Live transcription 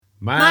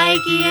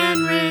Mikey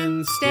and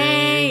Rin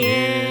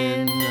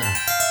stay in.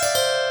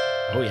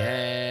 Oh,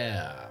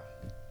 yeah.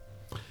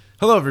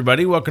 Hello,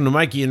 everybody. Welcome to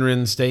Mikey and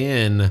Rin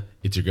Stay In.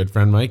 It's your good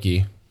friend,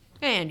 Mikey.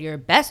 And your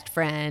best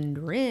friend,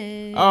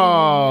 Rin.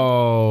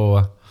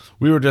 Oh,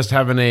 we were just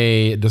having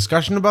a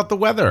discussion about the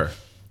weather.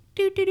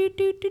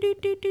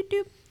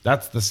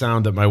 That's the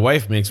sound that my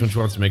wife makes when she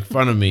wants to make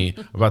fun of me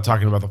about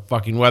talking about the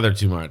fucking weather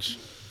too much.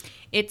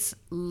 It's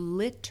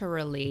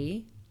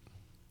literally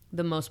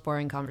the most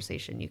boring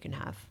conversation you can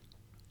have.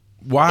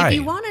 Why? If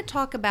you want to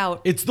talk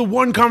about... It's the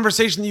one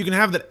conversation that you can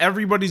have that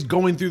everybody's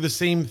going through the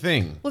same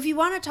thing. Well, if you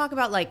want to talk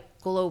about, like,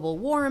 global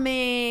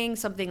warming,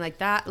 something like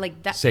that...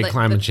 Say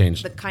climate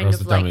change. The Or kind else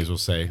of, the dummies will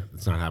say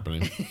it's not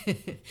happening.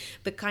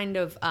 the kind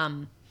of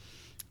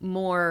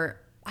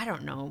more, I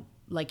don't know,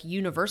 like,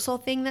 universal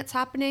thing that's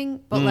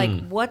happening. But,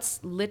 like,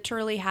 what's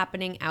literally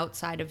happening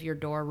outside of your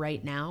door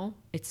right now?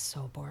 It's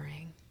so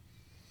boring.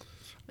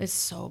 It's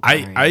so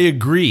boring. I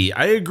agree.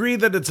 I agree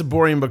that it's a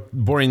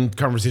boring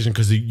conversation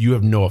because you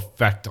have no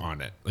effect on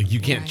it. Like you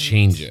can't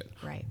change it.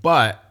 Right.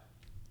 But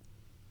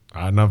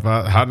hot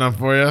enough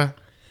for you?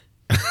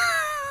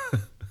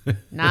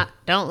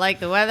 Don't like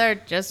the weather.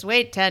 Just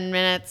wait 10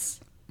 minutes.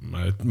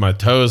 My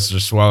toes are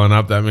swelling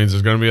up. That means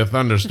there's going to be a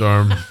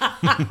thunderstorm.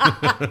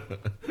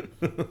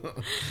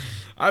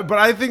 But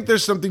I think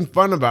there's something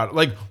fun about it.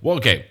 Like, well,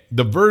 okay,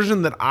 the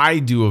version that I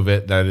do of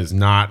it that is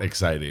not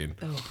exciting,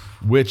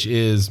 which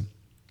is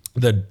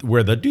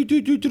where the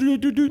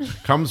do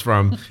comes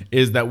from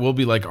is that we'll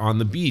be like on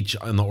the beach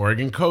on the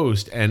Oregon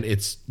coast and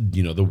it's,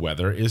 the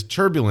weather is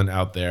turbulent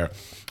out there.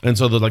 And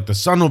so the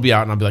sun will be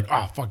out and I'll be like,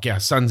 oh, fuck yeah,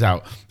 sun's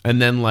out.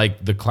 And then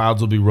like the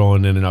clouds will be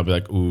rolling in and I'll be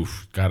like,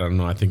 oof, God, I don't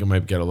know. I think it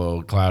might get a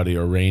little cloudy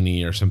or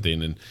rainy or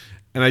something. And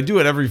I do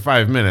it every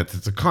 5 minutes.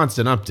 It's a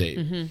constant update.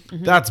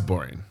 Mm-hmm. That's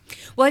boring.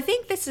 Well, I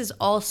think this is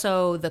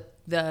also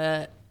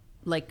the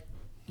like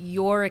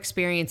your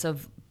experience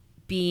of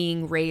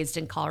being raised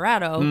in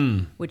Colorado,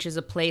 which is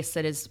a place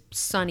that is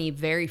sunny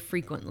very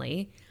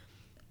frequently.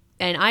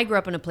 And I grew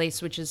up in a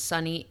place which is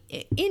sunny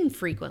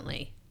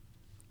infrequently.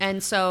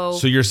 And so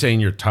you're saying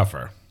you're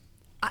tougher.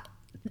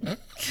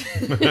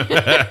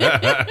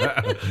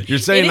 You're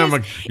saying I'm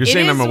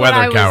a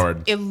weather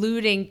coward.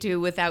 Alluding to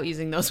without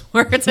using those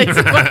words, I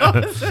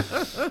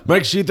suppose.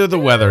 Mike Sheether, the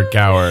weather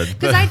coward.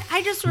 Because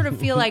I just sort of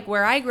feel like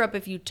where I grew up,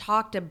 if you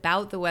talked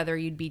about the weather,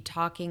 you'd be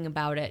talking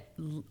about it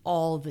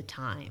all the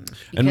time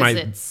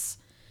because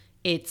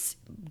it's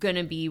going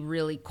to be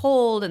really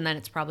cold, and then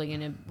it's probably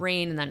going to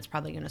rain, and then it's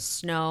probably going to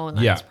snow, and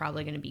then it's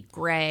probably going to be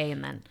gray,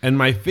 and then... And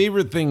my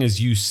favorite thing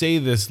is you say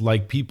this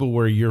like people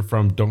where you're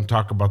from don't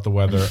talk about the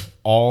weather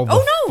all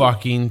the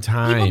fucking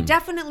time. People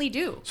definitely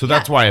do. So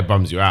that's why it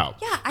bums you out.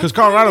 Yeah. Because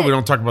Colorado, we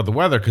don't talk about the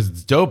weather because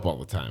it's dope all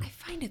the time. I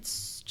find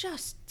it's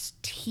just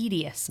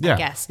tedious, I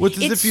guess. Well,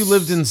 it's as if you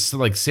lived in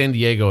like San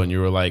Diego and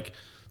you were like...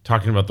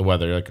 talking about the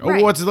weather. You're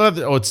like, what's the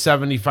weather? Oh, it's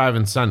 75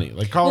 and sunny.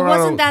 Like Colorado. Well,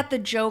 wasn't that the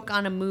joke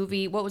on a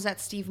movie? What was that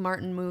Steve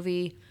Martin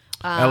movie?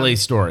 LA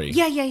Story.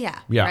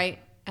 Yeah. Right?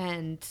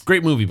 And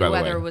great movie, by the way.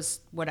 The weather was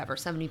whatever,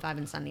 75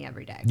 and sunny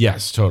every day.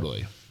 Yes,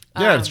 totally.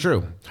 Yeah, it's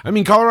true. I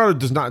mean, Colorado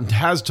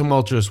has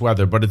tumultuous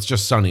weather, but it's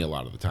just sunny a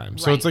lot of the time.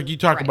 So it's like you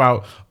talk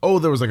about,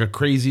 there was like a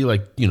crazy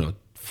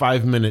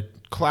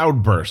 5-minute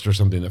cloud burst or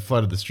something that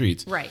flooded the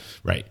streets.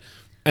 Right.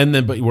 And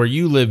then, but where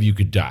you live, you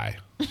could die.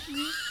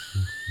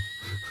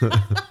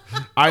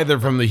 Either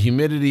from the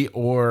humidity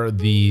or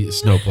the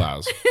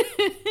snowplows.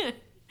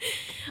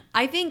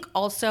 I think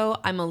also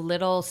I'm a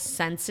little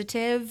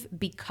sensitive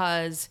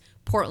because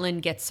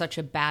Portland gets such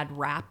a bad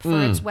rap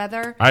for its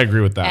weather. I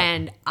agree with that.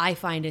 And I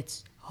find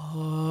it's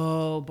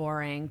so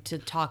boring to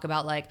talk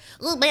about like,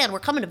 oh man, we're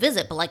coming to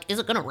visit, but like, is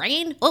it going to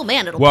rain? Oh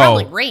man, it'll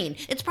probably rain.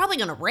 It's probably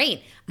going to rain.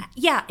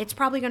 Yeah, it's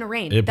probably going to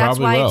rain. That's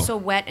why it's so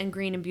wet and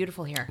green and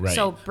beautiful here. Right.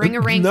 So bring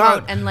a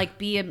raincoat and like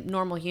be a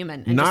normal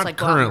human and just like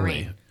go out in the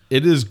rain.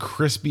 It is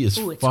crispy as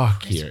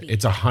fuck here.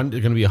 It's going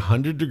to be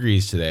 100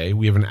 degrees today.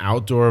 We have an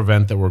outdoor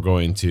event that we're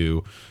going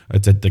to.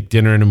 It's at the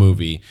dinner and a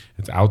movie.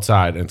 It's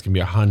outside and it's going to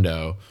be a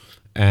hundo.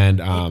 And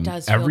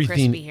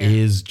everything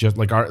is just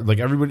like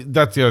everybody.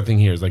 That's the other thing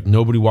here is like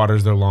nobody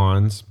waters their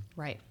lawns.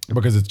 Right.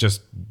 Because it's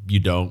just, you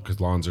don't, because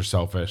lawns are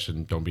selfish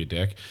and don't be a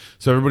dick.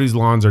 So everybody's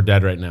lawns are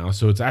dead right now.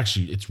 So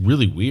it's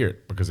really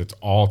weird because it's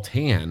all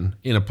tan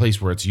in a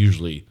place where it's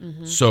usually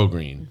so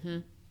green. Mm-hmm.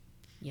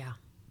 Yeah.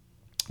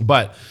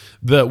 But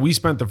we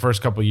spent the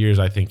first couple of years,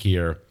 I think,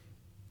 here,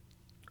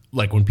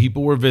 like when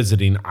people were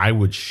visiting, I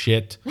would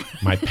shit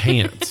my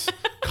pants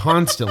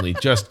constantly.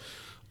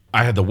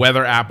 I had the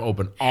weather app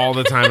open all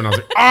the time, and I was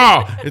like,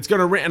 oh, it's going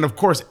to rain. And of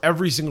course,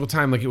 every single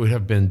time, like it would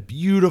have been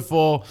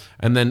beautiful,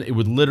 and then it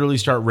would literally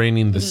start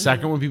raining the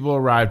second when people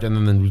arrived, and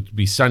then it would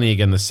be sunny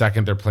again the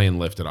second their plane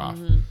lifted off.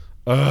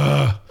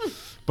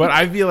 But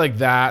I feel like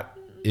that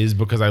is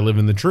because I live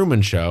in the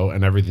Truman Show,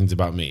 and everyth's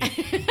about me.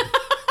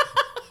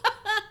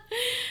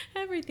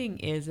 Everything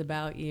is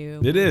about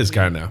you. It is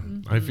kind of.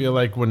 I feel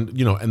like when,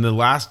 in the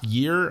last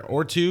year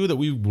or two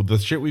the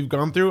shit we've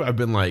gone through, I've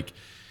been like,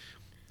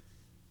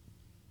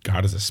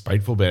 God is a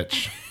spiteful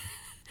bitch.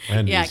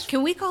 And Yeah. is-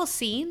 Can we call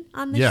Scene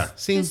on this, Yeah,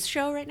 Scene. this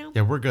show right now?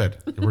 yeah, we're good.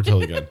 We're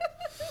totally good.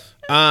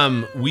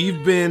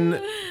 We've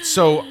been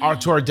to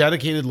our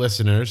dedicated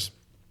listeners.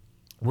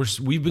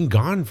 We've been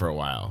gone for a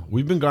while.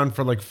 We've been gone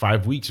for like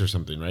 5 weeks or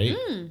something, right?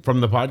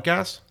 From the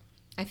podcast.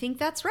 I think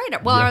that's right.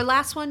 Well, Yeah. our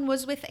last one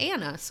was with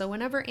Anna. So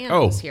whenever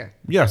Anna was here.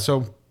 yeah.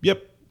 So,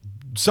 yep,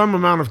 some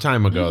amount of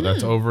time ago.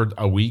 That's over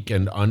a week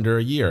and under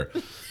a year.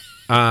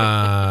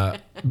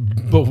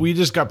 But we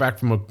just got back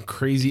from a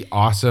crazy,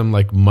 awesome,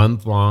 like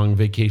month-long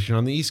vacation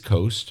on the East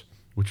Coast,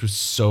 which was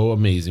so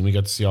amazing. We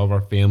got to see all of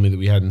our family that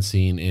we hadn't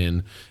seen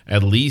in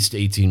at least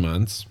 18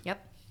 months.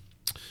 Yep.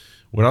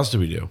 What else did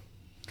we do?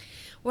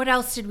 What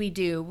else did we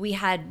do? We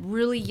had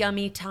really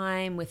yummy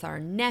time with our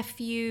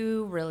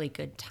nephew, really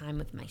good time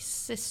with my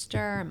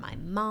sister and my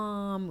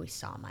mom. We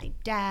saw my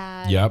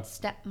dad, Yep.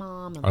 and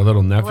stepmom. And Our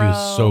little my nephew is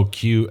bro. so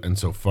cute and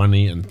so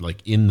funny and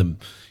like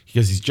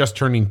because he's just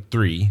turning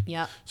 3.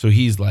 Yep. So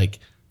he's like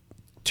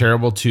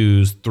terrible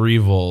twos,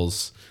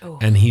 threevals, Oh.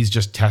 and he's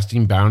just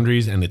testing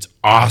boundaries, and it's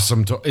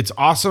awesome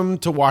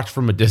to watch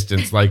from a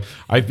distance. Like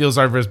I feel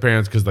sorry for his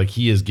parents because like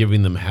he is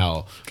giving them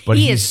hell, but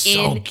He he's is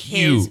so in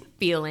cute. his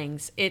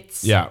feelings.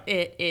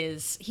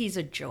 He's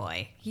a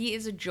joy. He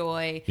is a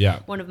joy. Yeah.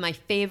 One of my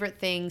favorite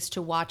things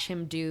to watch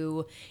him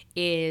do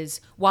is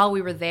while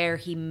we were there,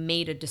 he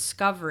made a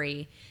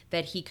discovery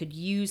that he could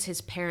use his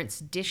parents'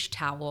 dish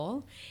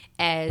towel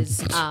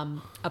as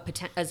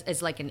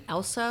as like an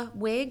Elsa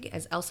wig,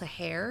 as Elsa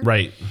hair.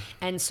 Right.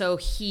 And so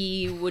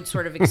he would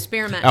sort of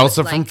experiment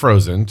Elsa with, from like,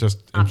 Frozen, just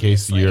in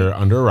case Obviously. you're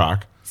under a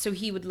rock. so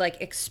he would like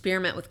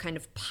experiment with kind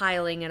of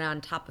piling it on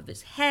top of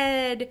his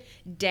head,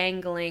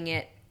 dangling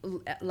it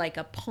like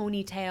a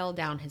ponytail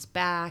down his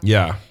back.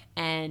 Yeah.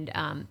 And,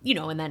 and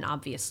then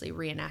obviously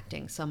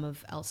reenacting some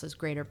of Elsa's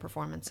greater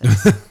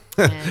performances.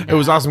 And, It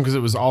was awesome because it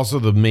was also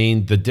the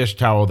dish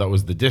towel that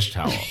was the dish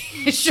towel.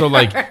 So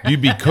like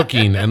you'd be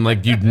cooking and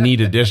like you'd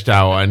need a dish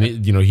towel, and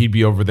he'd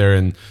be over there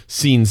in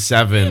scene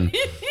 7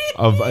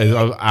 of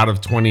out of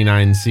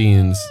 29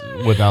 scenes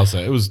with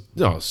Elsa. It was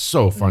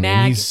so funny.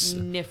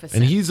 Magnificent.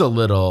 And he's a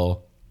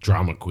little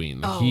drama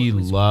queen. Like, he it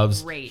was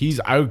loves. great.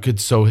 I could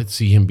so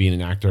see him being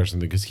an actor or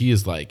something because he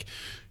is like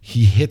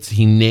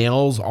he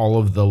nails all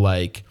of the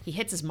like. he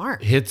hits his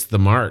mark. Hits the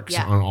marks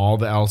Yeah. on all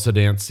the Elsa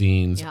dance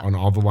scenes, Yep. on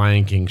all the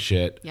Lion King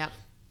shit. Yep.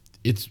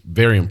 It's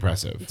very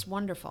impressive. It's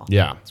wonderful.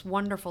 Yeah. It's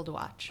wonderful to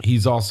watch.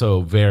 He's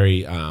also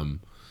very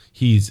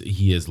he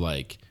is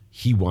like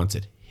he wants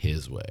it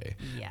his way.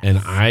 Yes.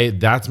 And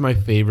that's my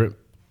favorite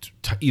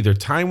either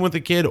time with a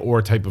kid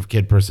or type of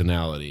kid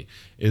personality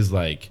is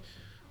like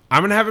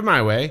I'm going to have it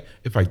my way.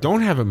 If I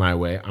don't have it my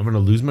way, I'm going to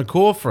lose my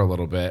cool for a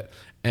little bit.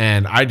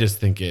 And I just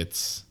think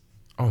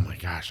oh my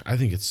gosh, I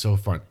think it's so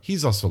fun.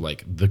 He's also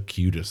like the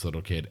cutest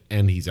little kid,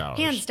 and he's ours.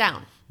 Hands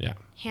down. Yeah.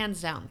 Hands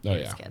down. Oh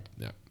This yeah. kid.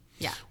 Yeah.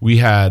 Yeah.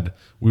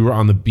 We were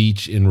on the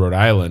beach in Rhode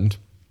Island,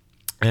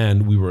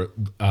 and we were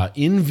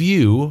in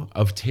view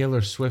of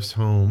Taylor Swift's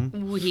home.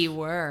 We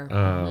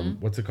were.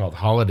 What's it called?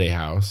 Holiday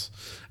House,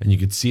 and you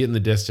could see it in the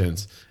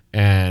distance.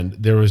 And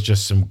there was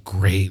just some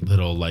great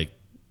little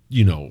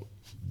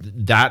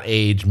that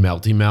age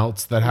melty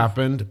melts that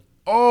happened.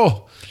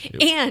 Oh,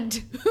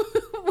 And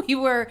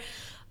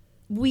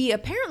we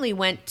apparently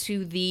went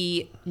to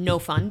the No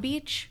Fun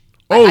Beach.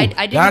 Oh,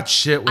 didn't- that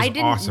shit was I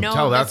didn't awesome. know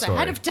Tell that this ahead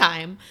story. of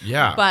time.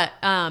 Yeah. But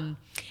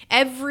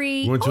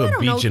every we went to I a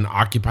don't beach know, in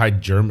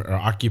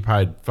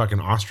occupied fucking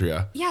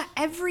Austria. yeah,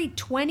 every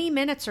 20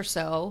 minutes or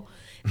so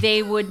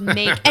they would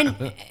make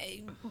and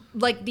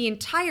like the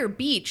entire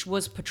beach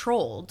was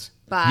patrolled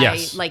by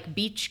Yes. like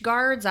beach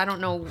guards. I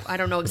don't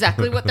know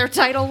exactly what their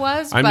title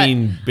was. I but,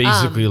 mean,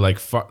 basically, like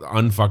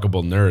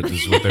unfuckable nerds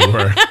is what they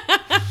were.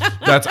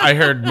 I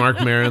heard Mark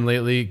Maron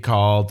lately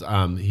called.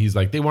 He's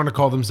like, they want to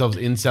call themselves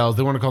incels.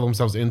 They want to call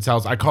themselves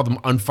incels. I call them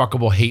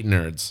unfuckable hate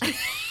nerds.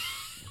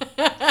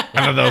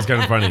 I thought that was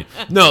kind of funny.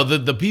 No,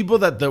 the people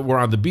that were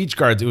on the beach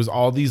guards, it was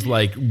all these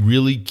like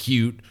really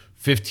cute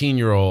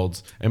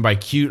 15-year-olds, and by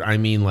cute I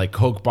mean like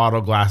Coke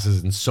bottle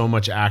glasses and so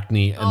much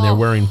acne, and they're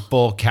wearing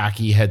full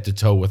khaki head to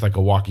toe with like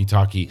a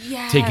walkie-talkie,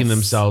 Yes. taking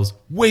themselves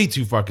way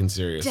too fucking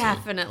seriously.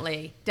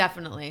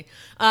 Definitely.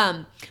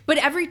 But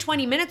every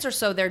 20 minutes or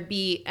so, there'd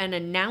be an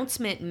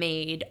announcement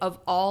made of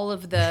all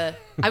of the,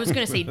 I was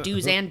going to say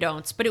do's and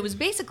don'ts, but it was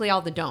basically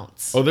all the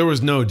don'ts. Oh, there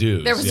was no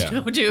dues. There was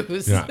no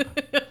do's. Yeah.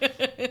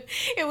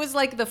 It was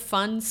like the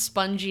fun,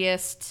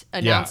 spongiest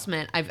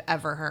announcement I've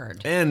ever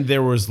heard. And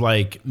there was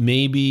like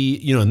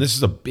maybe, and this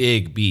is a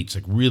big beach,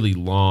 like really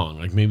long,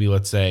 like maybe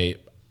let's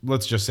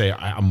just say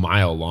a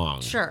mile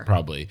long. Sure.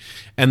 Probably.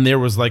 And there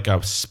was like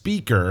a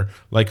speaker,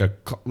 like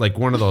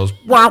one of those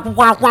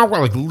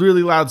like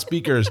really loud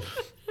speakers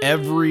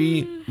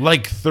every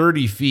like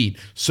 30 feet.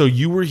 So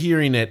you were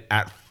hearing it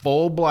at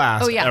full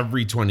blast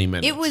every 20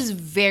 minutes. It was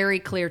very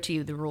clear to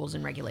you the rules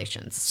and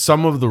regulations.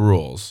 Some of the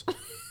rules.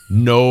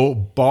 No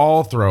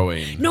ball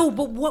throwing. No,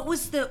 but what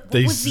was the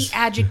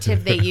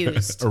adjective they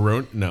used?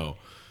 No.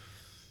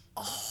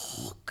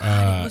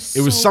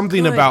 it was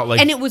something good. about like,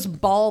 and it was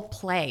ball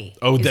play.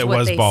 Oh, is that what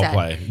was they ball said.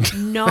 play.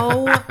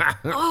 No.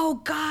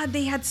 Oh God,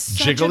 they had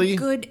such Jiggly? a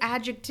good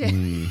adjective.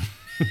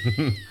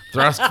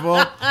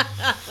 thrustful.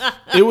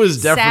 It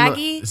was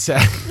definitely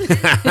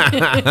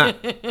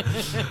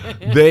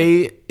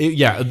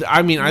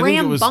I mean, I think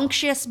it was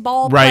rambunctious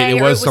ball right. play.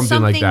 It or was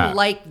something like that.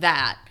 Like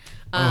that.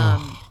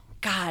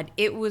 God,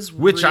 it was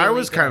Which really I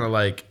was good. kind of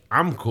like,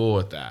 I'm cool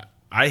with that.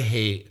 I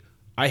hate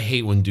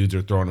when dudes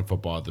are throwing a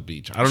football at the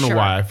beach. I don't know Sure.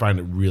 why. I find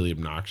it really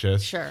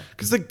obnoxious. Sure.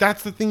 Because like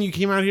that's the thing you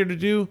came out here to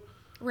do.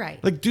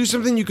 right. Like do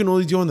something you can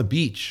only do on the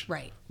beach.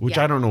 Right. Which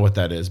Yeah. I don't know what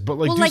that is, but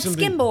like well, do like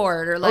something.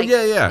 skimboard or like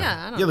Oh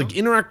yeah. I don't know. Like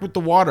interact with the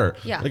water.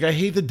 Yeah. Like I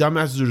hate the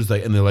dumbasses who are just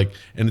like, and they're like,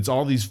 and it's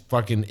all these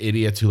fucking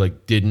idiots who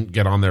like didn't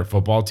get on their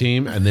football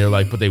team, and they're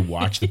like, but they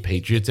watch the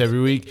Patriots every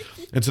week,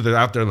 and so they're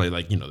out there and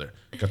like you know they're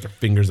got their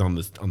fingers on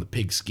the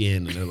pig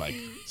skin, and they're like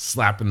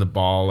slapping the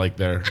ball like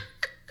they're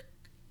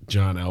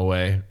John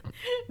Elway.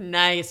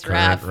 Nice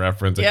Current ref.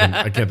 reference. Yeah.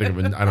 I can't think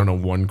of I don't know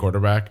one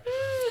quarterback,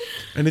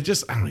 and it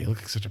just I don't know. You look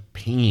like such a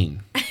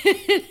pain.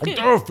 Or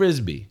throw a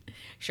frisbee.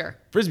 Sure.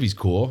 Frisbee's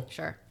cool.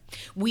 Sure.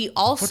 We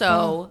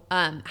also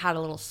had a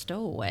little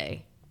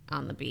stowaway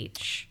on the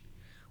beach.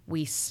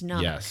 We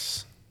snuck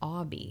Yes,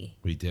 Aubie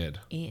we did.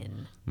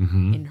 in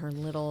her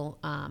little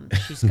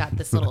she's got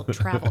this little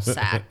travel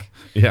sack.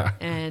 Yeah.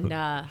 And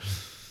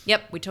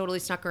yep, we totally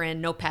snuck her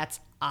in. No pets.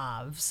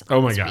 Ovs. Oh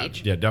on my this god.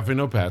 beach. Yeah, definitely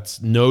no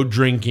pets. No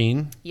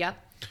drinking. Yep.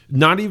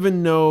 Not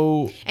even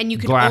no And you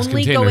could glass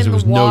only go containers. in There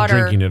was the water. no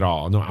drinking at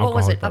all. No alcoholic What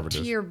was it? beverages.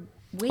 Up to your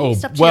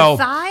waist? Up to your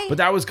thigh? But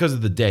that was because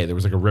of the day. There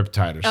was like a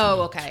riptide or something.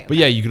 Oh, okay, But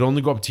yeah, you could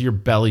only go up to your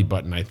belly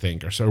button, I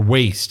think, or so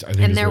waist. I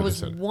think. And is there what it was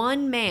said.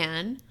 one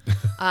man,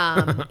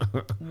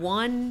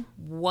 one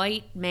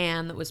white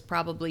man that was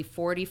probably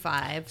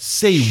 45.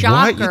 Say what?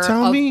 Shocker You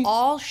tell of me?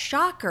 all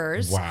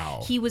shockers.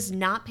 Wow. He was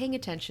not paying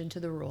attention to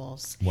the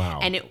rules. Wow.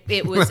 And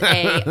it was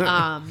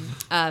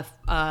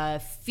a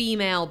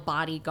female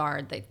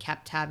bodyguard that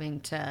kept having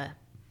to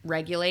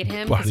regulate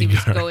him because he was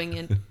Bodyguard. going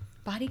in.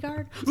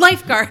 Bodyguard?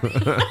 Lifeguard.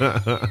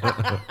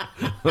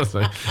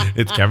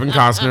 It's Kevin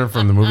Costner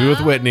from the movie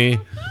with Whitney.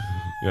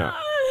 Yeah.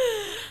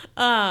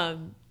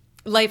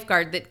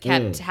 Lifeguard that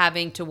kept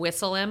having to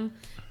whistle him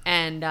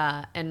and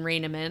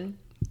rein him in.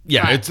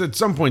 Yeah, But- it's at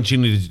some point she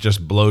needed to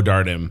just blow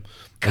dart him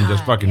and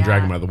just God, fucking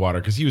drag yeah. him out of the water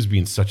because he was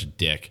being such a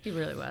dick. He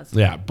really was.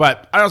 Yeah,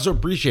 but I also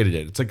appreciated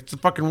it. It's like it's the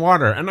fucking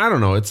water, and I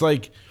don't know. It's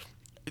like,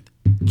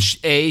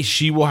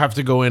 she will have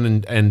to go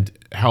in and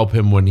help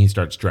him when he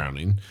starts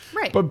drowning.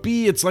 Right. But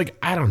B, it's like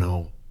I don't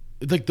know.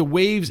 Like the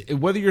waves,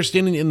 whether you're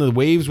standing in the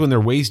waves when they're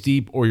waist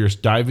deep or you're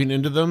diving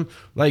into them,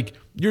 like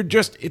you're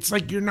just. It's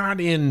like you're not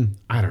in.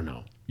 I don't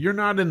know. You're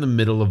not in the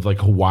middle of like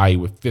Hawaii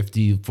with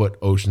 50-foot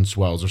ocean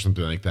swells or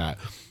something like that.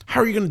 How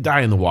are you going to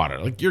die in the water?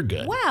 Like you're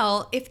good.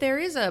 Well, if there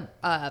is a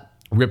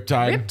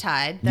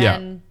Riptide.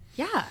 then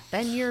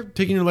then you're.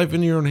 Taking your life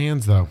into your own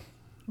hands, though.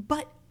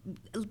 But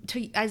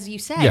as you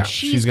said, Yeah,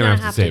 she's gonna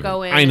have to save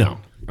go him. in. I know.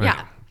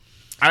 Yeah,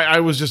 I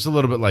was just a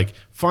little bit like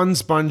fun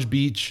sponge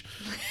beach.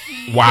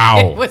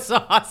 Wow. it was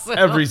awesome.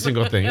 Every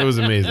single thing. It was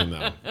amazing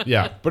though.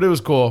 Yeah, but it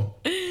was cool.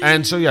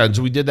 And so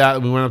we did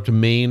that. We went up to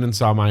Maine and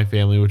saw my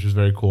family, which was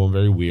very cool and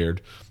very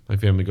weird. My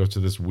family goes to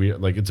this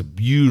weird, like it's a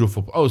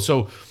beautiful. Oh,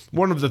 so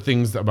one of the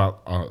things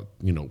about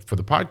for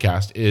the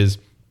podcast is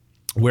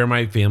where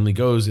my family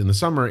goes in the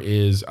summer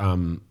is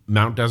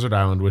Mount Desert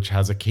Island, which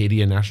has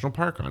Acadia National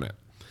Park on it.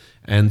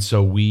 And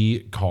so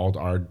we called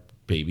our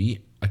baby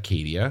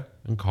Acadia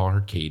and call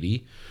her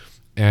Katie.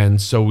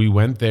 And so we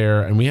went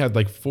there and we had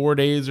like 4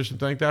 days or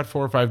something like that,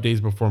 4 or 5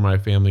 days before my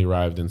family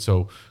arrived. And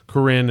so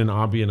Corinne and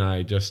Aubie and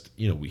I just,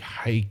 we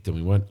hiked and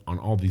we went on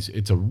all these.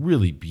 It's a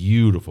really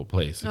beautiful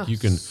place. Like you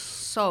can,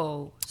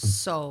 so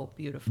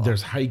beautiful.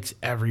 there's hikes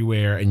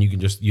everywhere and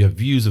you have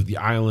views of the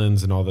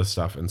islands and all this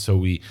stuff. And so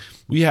we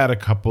had a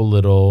couple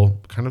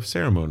little kind of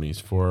ceremonies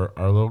for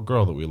our little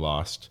girl that we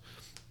lost.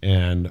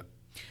 And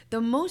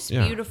The most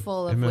Yeah,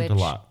 beautiful it of meant which a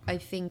lot. I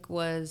think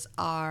was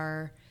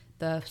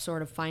the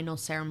sort of final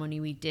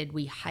ceremony we did.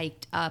 We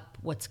hiked up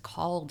what's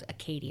called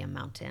Acadia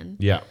Mountain.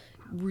 yeah,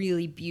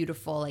 Really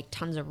beautiful, like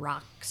tons of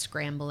rock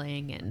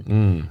scrambling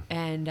and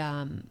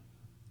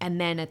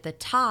then at the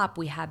top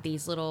we had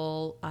these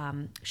little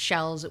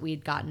shells that we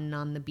had gotten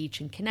on the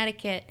beach in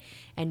Connecticut,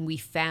 and we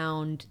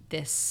found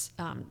this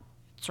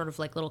sort of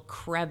like little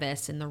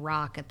crevice in the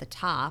rock at the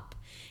top,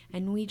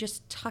 and we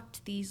just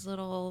tucked these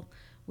little.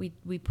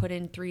 We put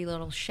in 3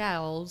 little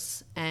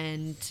shells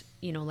and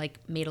like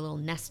made a little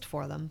nest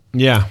for them.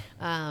 yeah.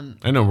 I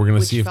know. We're gonna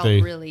Which see if felt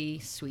they. really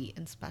sweet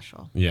and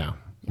special. Yeah,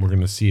 we're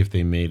gonna see if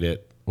they made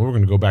it. Well, we're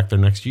gonna go back there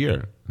next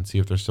year and see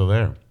if they're still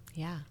there,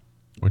 Yeah.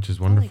 which is I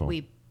felt wonderful.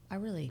 like I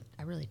really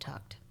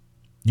tucked.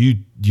 You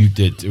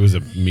did. It was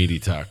a meaty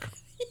tuck.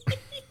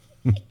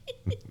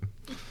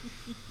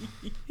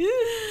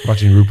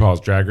 Watching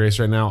RuPaul's Drag Race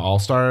right now, All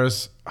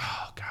Stars.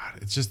 Oh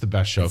God, It's just the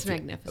best show. It's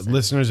magnificent.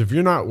 Listeners, if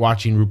you're not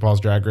watching RuPaul's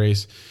Drag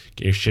Race,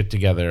 get your shit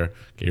together,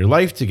 get your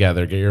life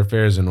together, get your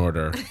affairs in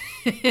order,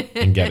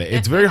 and get it.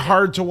 It's very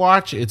hard to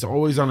watch. It's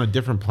always on a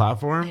different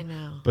platform. I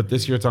know. But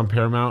this year it's on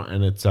Paramount,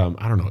 and it's I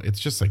don't know.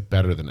 It's just like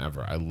better than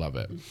ever. I love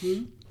it.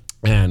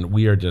 And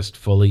we are just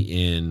fully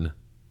in.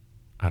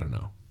 I don't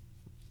know.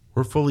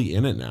 We're fully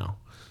in it now.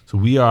 So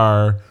we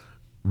are.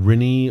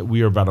 Rinny,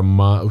 we are about a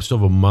month. We still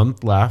have a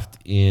month left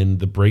in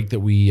the break that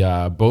we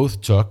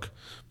both took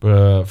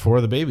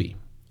for the baby.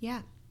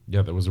 Yeah.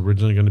 Yeah, that was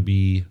originally going to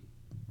be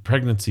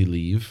pregnancy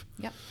leave.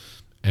 Yep.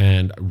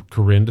 And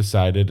Corinne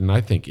decided, and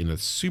I think in a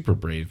super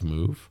brave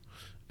move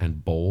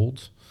and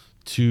bold,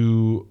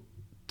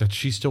 that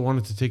she still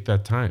wanted to take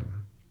that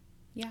time.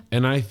 Yeah.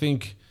 And I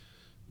think,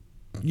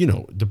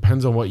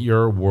 depends on what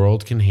your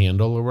world can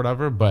handle or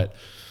whatever, but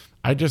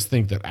I just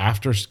think that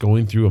after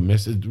going through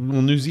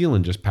New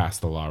Zealand just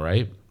passed the law,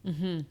 right?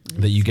 Mm-hmm.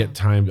 That you get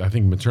time, I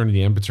think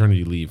maternity and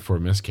paternity leave for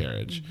a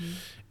miscarriage. Mm-hmm.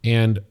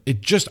 And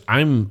it just, I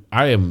am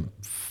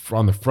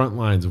on the front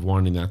lines of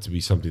wanting that to be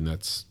something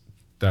that's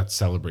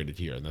celebrated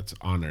here and that's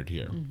honored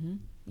here. Mm-hmm.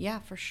 Yeah,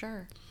 for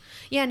sure.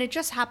 Yeah, and it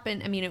just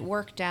happened. I mean, it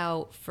worked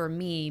out for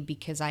me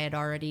because I had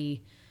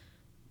already,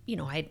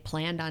 I had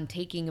planned on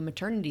taking a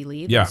maternity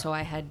leave. Yeah. And so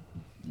I had,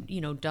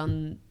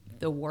 done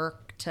the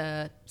work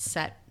to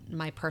set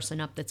my person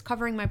up that's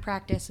covering my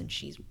practice, and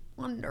she's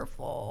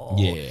wonderful.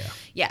 Yeah.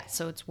 Yeah,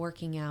 so it's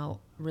working out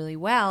really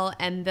well.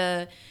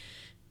 And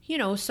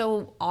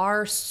so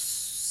our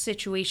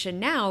situation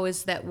now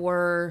is that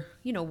we're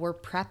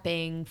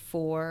prepping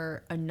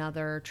for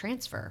another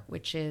transfer,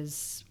 which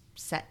is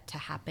set to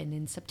happen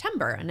in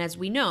September. And as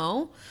we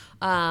know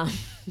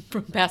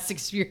from past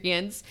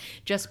experience,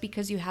 just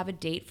because you have a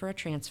date for a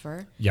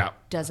transfer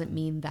doesn't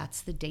mean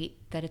that's the date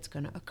that it's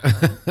going to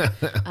occur.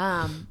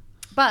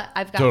 But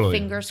I've got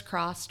fingers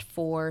crossed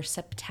for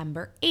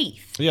September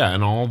 8th. Yeah,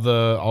 and all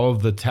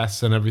of the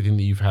tests and everything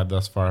that you've had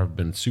thus far have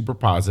been super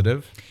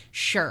positive.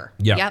 Sure.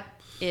 Yeah. Yep.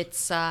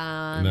 It's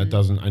and I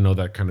know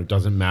that kind of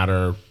doesn't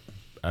matter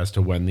as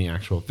to when the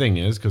actual thing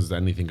is because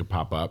anything could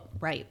pop up.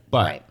 Right.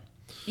 But right.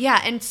 Yeah,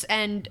 and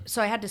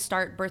so I had to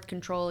start birth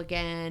control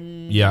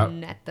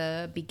again at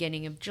the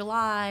beginning of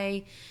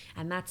July,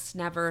 and that's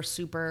never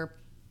super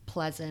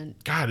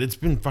pleasant. God, it's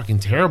been fucking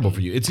terrible for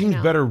you. It seems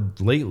better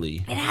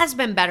lately. It has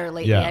been better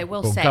lately, I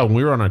will say. God, when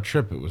we were on our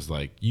trip, it was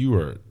like you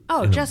were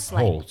just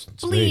like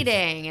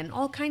bleeding and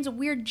all kinds of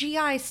weird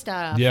GI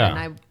stuff.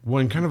 Yeah,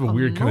 and kind of a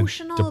weird kind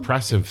of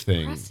depressive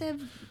thing.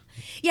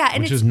 Yeah,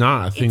 and which is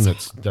not a thing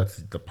that's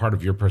the part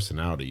of your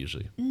personality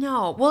usually.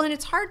 No, well, and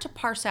it's hard to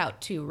parse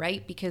out too,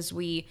 right? Because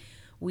we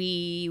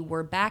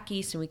were back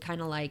east and we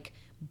kind of like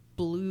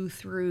blew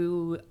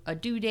through a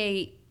due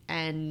date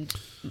and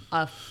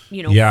a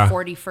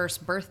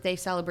 41st birthday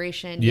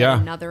celebration. Yeah,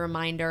 another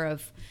reminder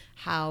of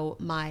how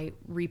my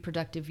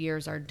reproductive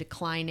years are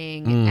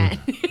declining,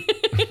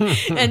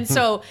 and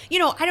so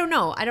I don't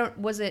know.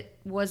 Was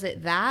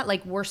it that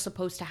like we're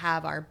supposed to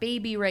have our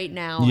baby right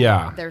now?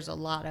 Yeah, there's a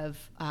lot of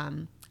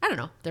I don't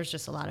know. There's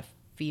just a lot of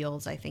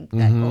feels I think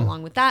that go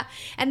along with that,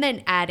 and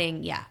then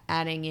adding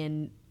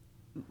in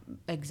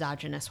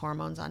exogenous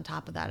hormones on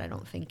top of that, I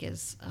don't think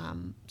is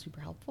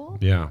super helpful.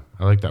 Yeah,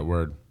 I like that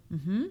word.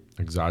 Mm-hmm.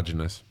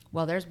 Exogenous.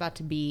 Well, there's about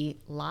to be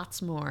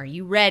lots more.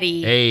 You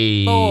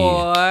ready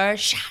for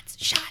shots?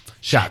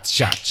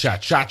 Shots. I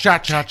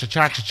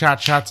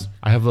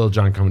have Little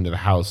John coming to the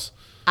house.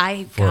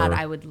 I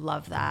would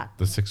love that.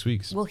 The 6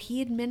 weeks. Will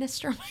he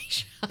administer my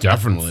shots?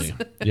 Definitely.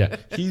 Yeah.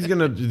 He's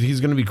gonna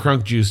be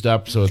crunk juiced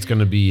up, so it's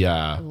gonna be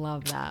I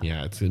love that.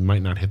 Yeah, it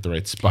might not hit the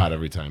right spot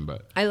every time,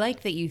 but I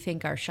like that you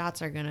think our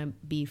shots are gonna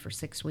be for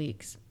 6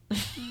 weeks.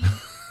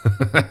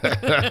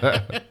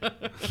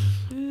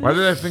 Why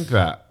did I think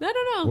that? I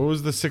don't know. What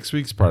was the 6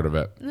 weeks part of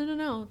it?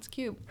 No. It's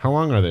cute. How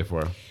long are they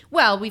for?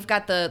 Well, we've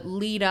got the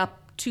lead up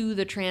to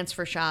the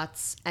transfer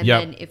shots, and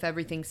then if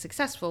everything's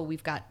successful,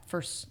 we've got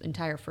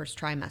entire first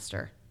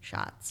trimester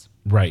shots.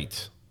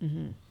 Right.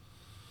 Mm-hmm.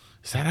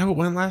 Is that how it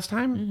went last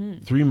time?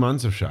 Mm-hmm. 3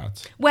 months of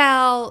shots.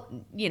 Well,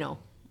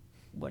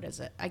 what is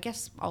it? I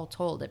guess all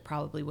told, it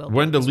probably will.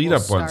 When do lead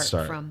up ones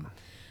start? From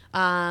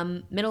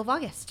middle of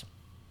August.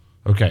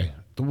 Okay.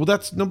 Well,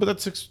 that's 3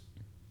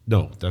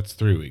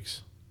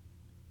 weeks.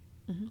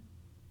 Mm-hmm.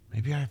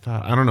 Maybe I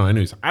don't know.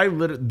 Anyways,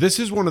 this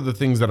is one of the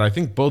things that I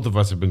think both of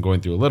us have been going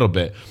through a little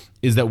bit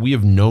is that we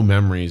have no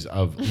memories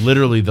of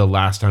literally the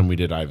last time we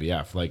did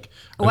IVF. Like,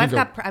 I've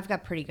got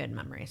pretty good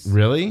memories.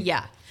 Really?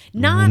 Yeah.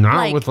 Not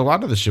like, with a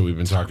lot of the shit we've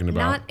been talking about.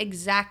 Not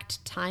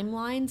exact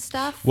timeline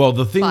stuff. Well,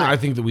 the thing that I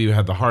think that we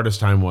had the hardest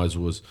time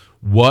was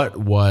what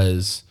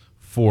was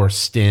for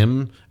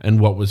stim and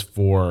what was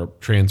for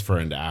transfer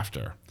and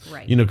after.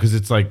 Right. Because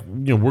it's like,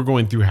 we're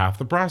going through half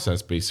the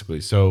process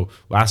basically. So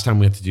last time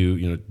we had to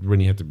do,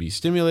 Rinny had to be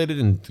stimulated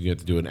and you had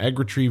to do an egg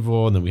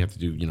retrieval and then we have to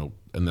do,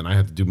 and then I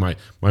had to do my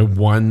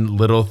one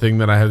little thing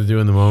that I had to do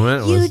in the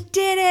moment. You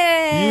did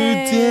it.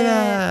 You did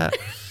it.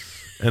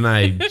 And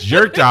I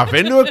jerked off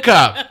into a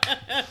cup.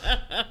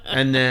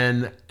 And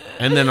then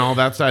And then all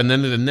that side,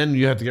 and then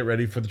you have to get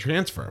ready for the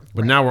transfer.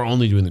 But now we're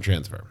only doing the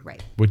transfer,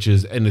 Right. Which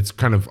is, and it's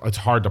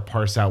hard to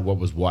parse out what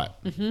was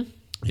what. Mm-hmm.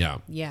 Yeah,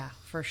 Yeah,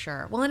 for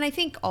sure. Well, and I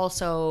think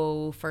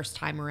also first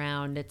time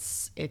around,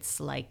 it's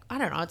like, I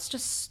don't know, it's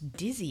just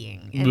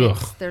dizzying, and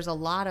there's a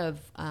lot of,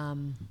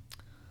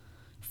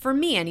 for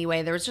me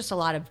anyway, there was just a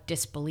lot of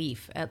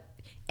disbelief.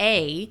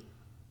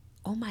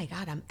 Oh my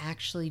God, I'm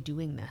actually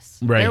doing this.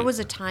 Right. There was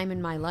a time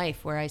in my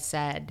life where I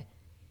said,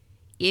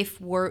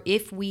 if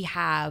we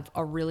have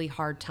a really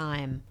hard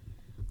time,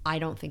 I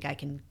don't think I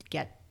can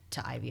get to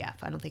IVF.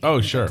 I don't think I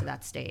can get to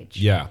that stage.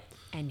 Yeah.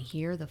 And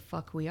here the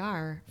fuck we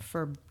are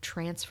for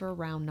transfer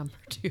round number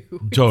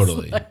 2.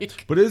 Totally.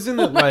 Like, but isn't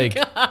it like,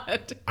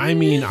 God. I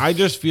mean, I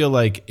just feel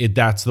like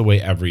that's the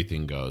way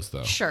everything goes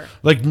though. Sure.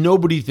 Like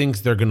nobody thinks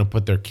they're going to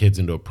put their kids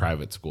into a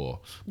private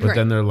school, but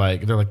then they're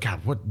like,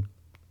 God, what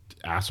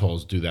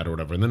assholes do that or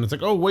whatever. And then it's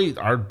like, oh wait,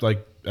 our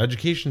like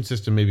education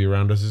system maybe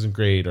around us isn't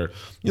great. Or,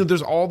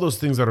 there's all those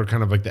things that are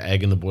kind of like the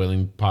egg in the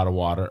boiling pot of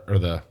water, or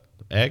the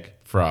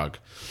frog.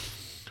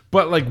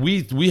 But like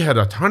we had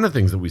a ton of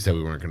things that we said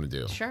we weren't going to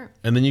do. Sure.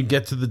 And then you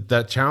get to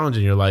that challenge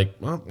and you're like,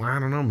 well, I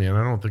don't know, man.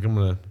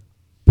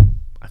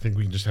 I think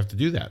we just have to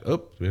do that.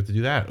 Oops, we have to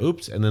do that.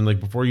 Oops. And then like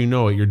before you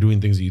know it, you're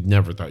doing things you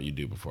never thought you'd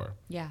do before.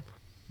 Yeah.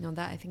 No,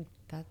 I think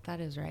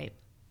that is right.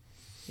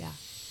 Yeah,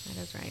 that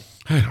is right.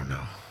 I don't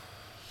know.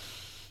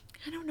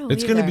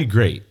 It's going to be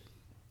great.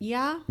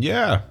 Yeah?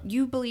 Yeah.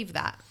 You believe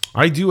that?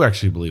 I do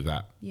actually believe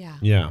that. Yeah.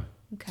 Yeah.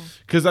 Okay.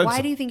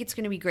 Why do you think it's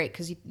going to be great?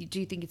 Because do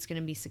you think it's going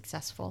to be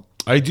successful?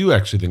 I do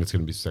actually think it's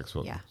going to be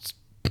successful. Yeah.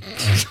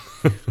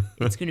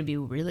 It's going to be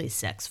really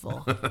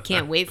sexful.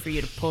 Can't wait for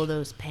you to pull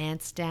those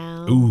pants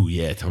down. Ooh,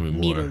 yeah. Tell me more.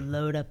 Me to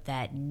load up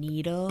that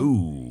needle.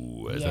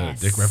 Ooh. Is that a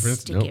dick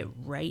reference? Stick it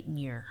right in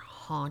your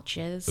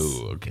haunches.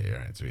 Ooh, okay. All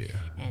right. So yeah.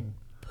 And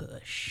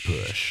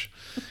push.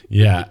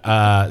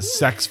 Yeah.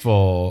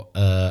 Sexful.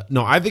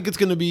 No, I think it's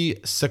going to be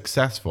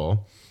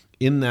successful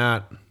in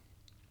that,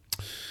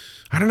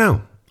 I don't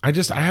know. I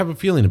have a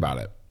feeling about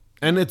it.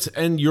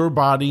 And your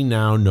body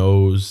now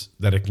knows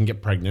that it can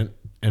get pregnant.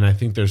 And I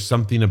think there's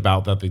something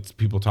about that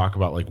people talk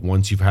about, like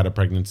once you've had a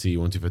pregnancy,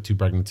 once you've had 2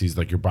 pregnancies,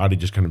 like your body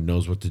just kind of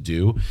knows what to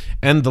do.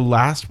 And the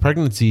last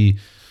pregnancy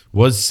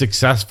was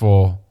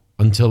successful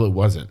until it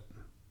wasn't.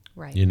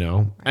 Right.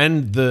 Right.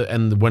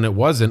 And when it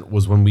wasn't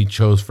was when we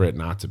chose for it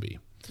not to be.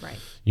 Right.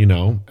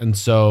 And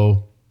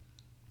so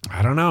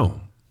I don't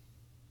know.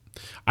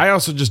 I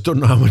also just don't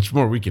know how much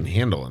more we can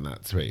handle in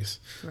that space.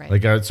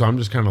 Right. So I'm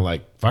just kind of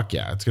like, fuck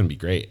yeah, it's going to be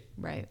great.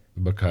 Right.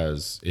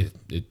 Because it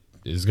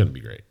is going to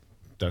be great.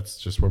 That's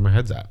just where my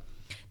head's at.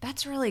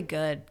 That's really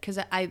good. Because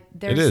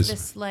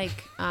this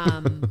like,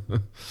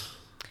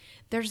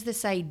 there's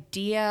this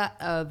idea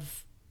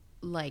of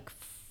like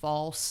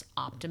false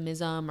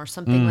optimism or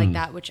something like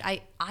that, which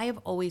I have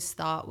always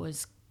thought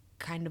was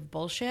kind of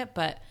bullshit,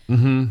 but,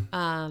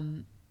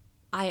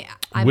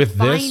 I'm with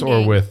this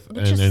or with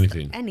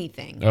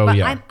anything. Oh, but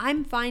yeah.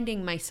 I'm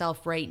finding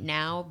myself right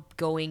now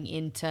going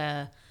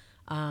into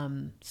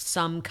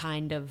some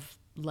kind of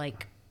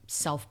like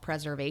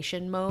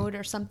self-preservation mode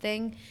or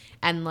something,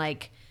 and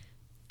like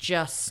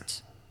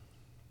just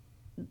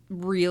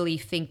really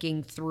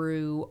thinking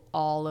through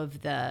all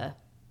of the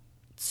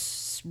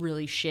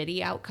really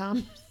shitty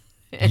outcomes.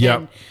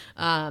 Yep.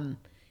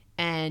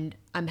 And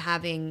I'm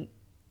having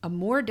a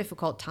more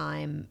difficult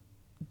time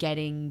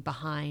getting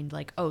behind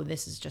like, oh,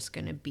 this is just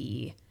going to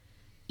be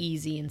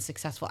easy and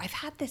successful. I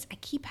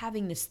keep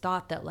having this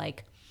thought that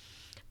like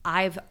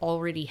I've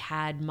already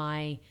had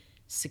my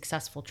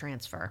successful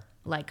transfer.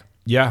 Like,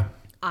 yeah,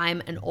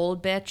 I'm an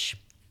old bitch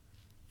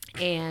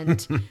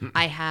and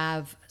I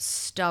have a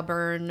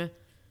stubborn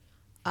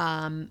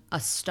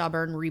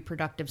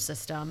reproductive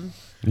system.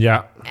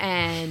 Yeah.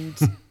 And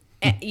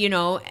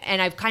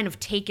and I've kind of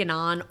taken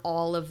on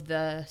all of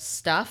the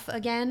stuff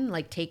again,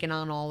 like taken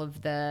on all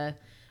of the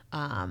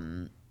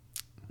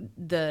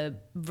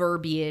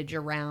verbiage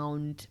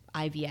around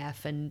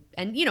IVF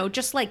and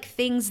just like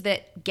things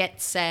that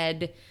get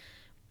said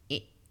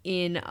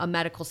in a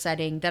medical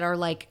setting that are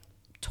like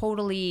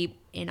totally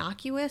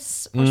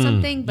innocuous or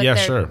something, but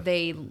sure.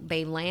 they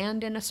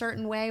land in a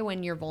certain way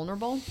when you're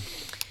vulnerable.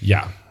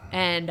 Yeah.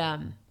 And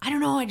I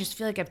don't know, I just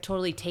feel like I've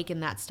totally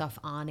taken that stuff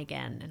on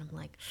again. And I'm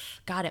like,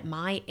 God, at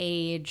my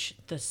age,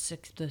 the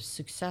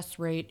success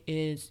rate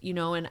is,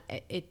 and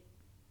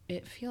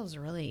it feels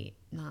really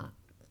not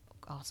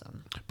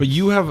awesome. But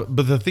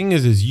the thing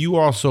is you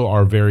also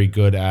are very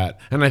good at,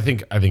 and I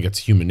think it's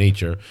human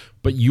nature,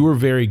 but you are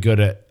very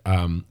good at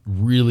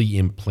really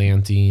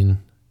implanting,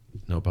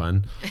 no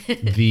pun,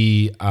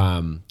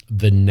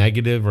 the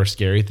negative or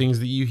scary things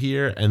that you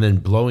hear, and then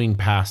blowing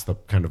past the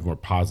kind of more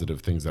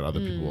positive things that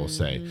other people will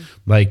say.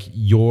 Like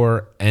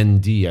your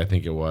ND, I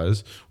think it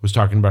was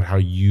talking about how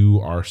you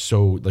are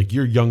so, like,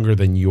 you're younger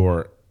than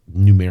your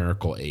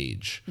numerical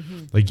age.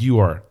 Like, you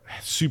are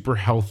super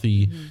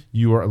healthy.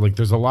 You are like,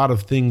 there's a lot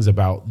of things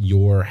about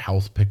your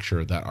health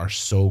picture that are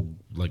so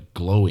like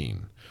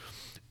glowing.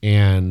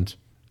 And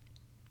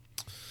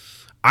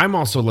I'm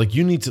also like,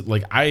 you need to,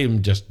 like, I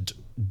am just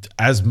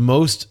as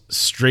most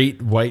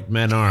straight white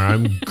men are,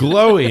 I'm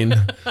glowing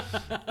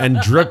and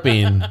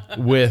dripping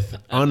with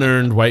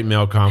unearned white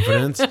male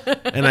confidence.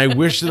 And I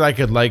wish that I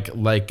could like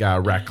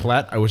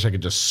raclette. I wish I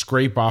could just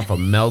scrape off a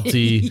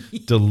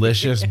melty,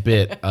 delicious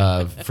bit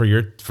of for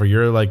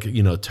your like,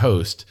 you know,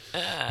 toast.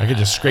 I could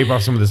just scrape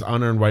off some of this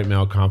unearned white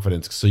male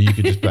confidence so you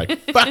could just be like,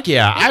 fuck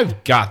yeah,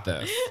 I've got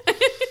this.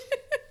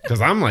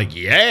 Because I'm like,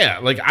 yeah,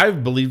 like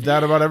I've believed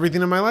that about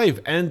everything in my life.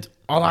 And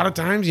a lot of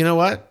times, you know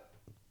what?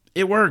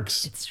 It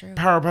works. It's true.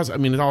 Power of positive.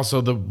 I mean, it's also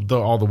the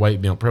all the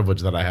white male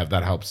privilege that I have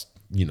that helps,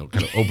 you know,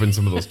 kind of open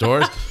some of those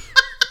doors.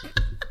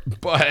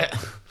 But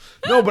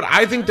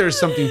I think there's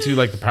something to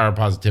like the power of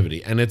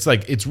positivity, and it's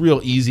like it's real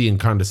easy and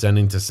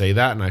condescending to say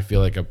that, and I feel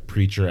like a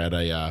preacher at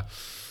a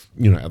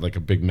at like a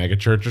big mega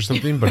church or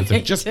something. But it's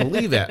like just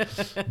believe it.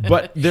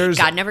 But there's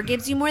God never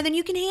gives you more than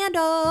you can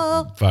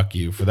handle. Fuck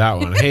you for that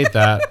one. I hate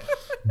that.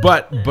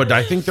 But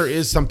I think there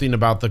is something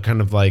about the kind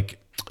of like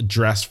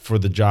dress for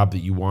the job that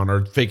you want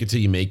or fake it till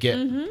you make it.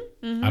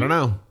 I don't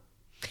know.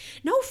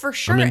 No, for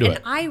sure. I'm into And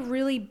it. I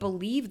really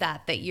believe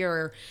that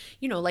you're,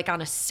 you know, like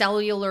on a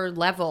cellular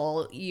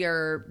level,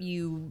 you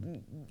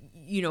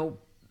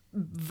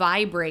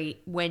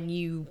vibrate when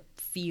you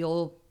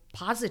feel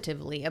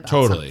positively about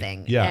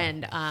something. Yeah.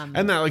 And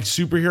that like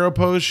superhero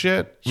pose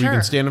shit where you Sure.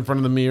 can stand in front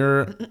of the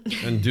mirror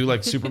and do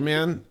like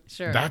Superman.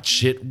 Sure. That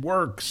shit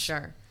works.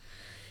 sure.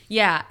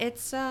 Yeah,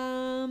 it's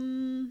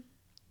But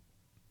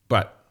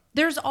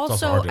there's also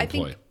also hard to I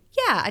think employ.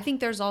 I think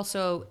there's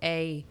also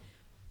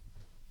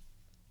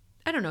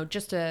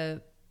just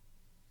a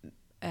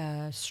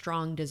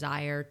strong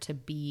desire to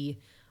be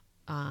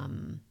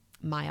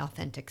my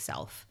authentic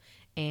self.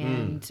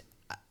 And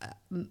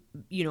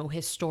you know,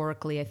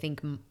 historically, I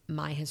think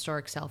my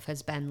historic self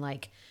has been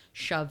like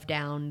shoved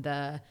down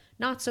the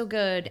not so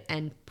good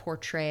and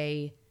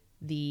portray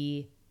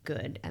the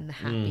good and the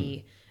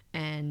happy.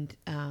 And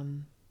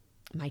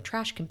my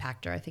trash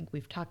compactor, I think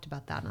we've talked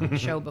about that on the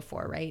show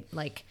before, right?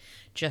 Like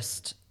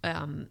just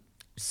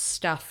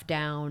stuff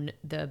down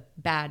the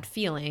bad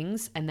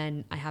feelings. And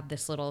then I have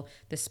this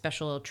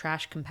special little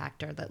trash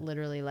compactor that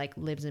literally like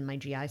lives in my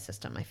GI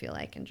system, I feel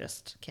like, and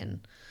just can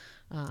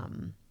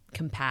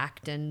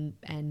compact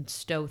and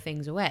stow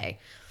things away.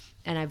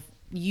 And I've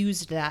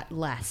used that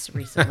less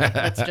recently.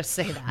 Let's just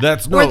say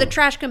that. Or the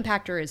trash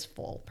compactor is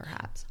full,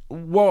 perhaps.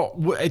 Well,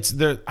 it's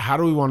how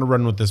do we want to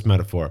run with this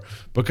metaphor?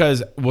 Because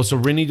so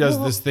Rinny does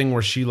this thing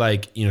where she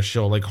like, you know,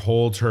 she'll like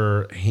hold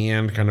her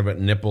hand kind of at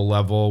nipple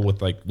level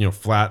with like, you know,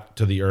 flat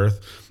to the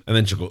earth, and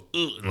then she'll go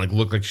and like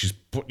look like she's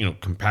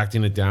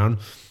compacting it down.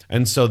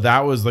 And so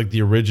that was like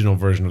the original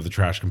version of the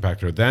trash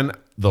compactor. Then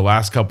the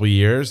last couple of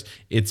years,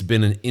 it's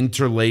been an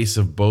interlace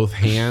of both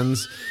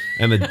hands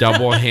and a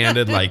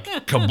double-handed like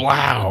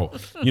kablow,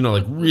 you know,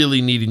 like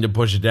really needing to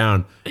push it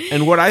down.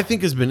 And what I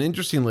think has been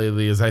interesting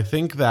lately is I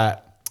think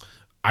the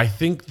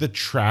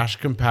trash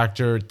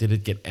compactor, did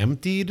it get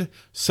emptied?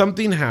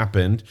 Something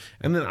happened.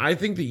 And then I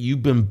think that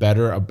you've been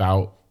better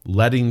about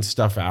letting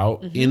stuff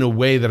out in a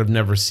way that I've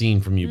never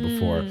seen from you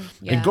before.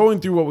 Yeah. And going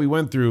through what we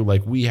went through,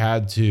 like we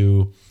had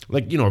to,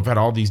 like, you know, I've had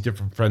all these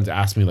different friends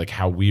ask me like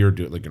how we are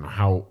doing, like, you know,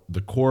 how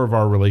the core of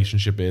our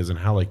relationship is and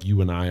how like you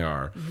and I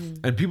are.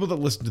 And people that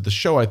listen to the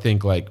show, I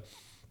think like,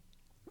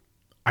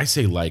 I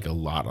say like a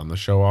lot on the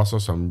show also,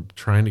 so I'm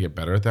trying to get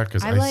better at that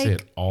because I say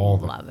it all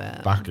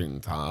the fucking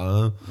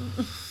time.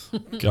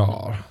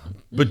 God.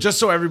 But just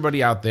so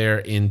everybody out there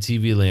in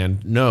TV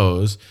land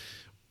knows,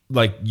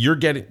 like you're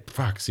getting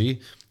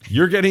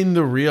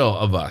the real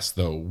of us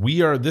though.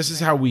 This is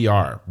how we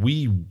are.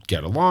 We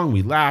get along,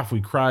 we laugh,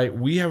 we cry,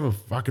 we have a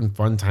fucking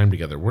fun time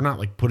together. We're not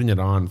like putting it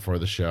on for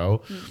the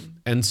show.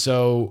 And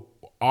so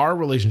our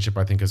relationship,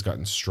 I think, has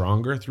gotten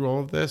stronger through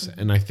all of this.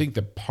 And I think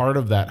that part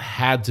of that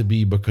had to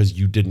be because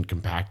you didn't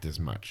compact as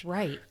much.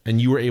 Right. And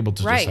you were able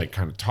to just like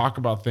kind of talk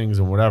about things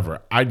and whatever.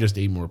 I just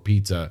ate more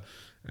pizza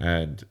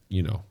and,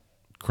 you know,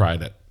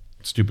 cried at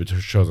stupid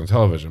shows on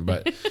television.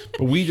 But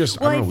we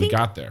just, I don't know, we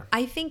got there.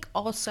 I think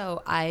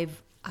also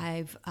I've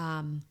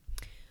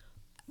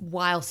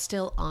while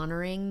still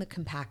honoring the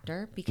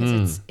compactor,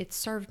 because it's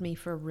served me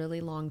for a really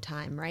long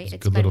time, right?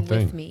 It's been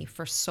with me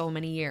for so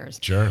many years.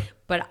 Sure.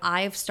 But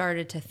I've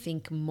started to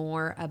think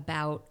more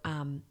about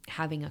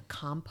having a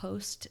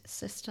compost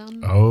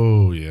system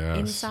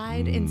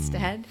inside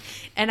instead.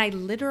 And I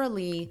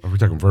literally... Are we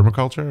talking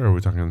vermiculture or are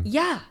we talking...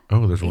 Yeah.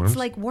 Oh, there's worms? It's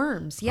like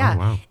worms, yeah. Oh,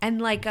 wow.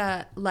 And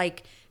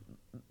like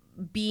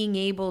being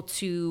able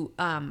to,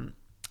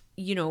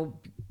 you know,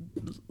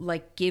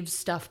 like give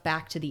stuff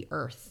back to the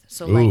earth.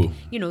 So like,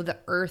 you know, the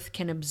earth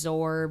can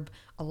absorb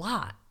a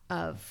lot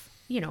of,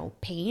 you know,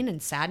 pain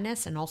and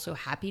sadness and also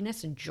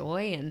happiness and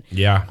joy. And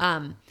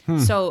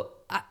so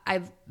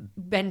I've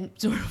been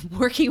sort of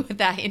working with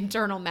that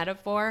internal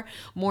metaphor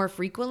more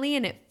frequently,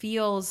 and it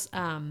feels,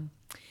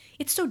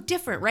 it's so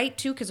different, right?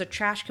 Too, because a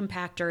trash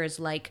compactor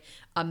is like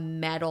a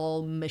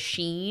metal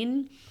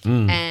machine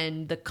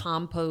and the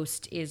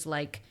compost is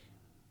like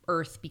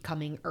Earth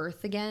becoming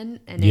Earth again,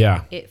 and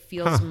Yeah. it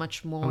feels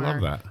much more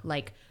love that.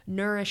 like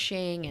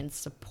nourishing and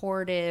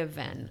supportive.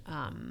 And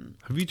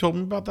Have you told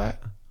me about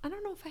that? I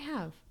don't know if I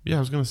have. Yeah, I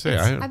was going to say.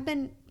 I've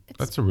been. It's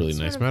That's a really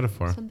sort nice of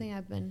metaphor. Something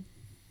I've been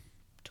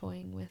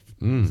toying with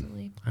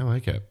recently. I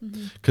like it.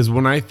 Because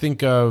when I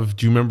think of,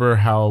 do you remember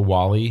how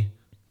Wally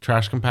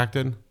trash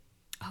compacted?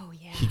 Oh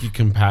yeah. He could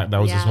compact.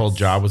 That was his whole Yes.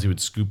 job. Was he would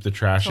scoop the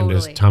trash into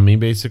his Totally. tummy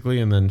basically,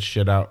 and then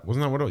shit out.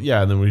 Wasn't that what?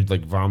 Yeah, and then we'd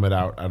like vomit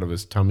out of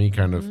his tummy,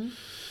 kind of.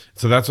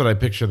 So that's what I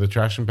picture the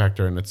trash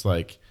compactor, and it's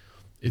like,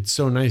 it's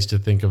so nice to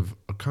think of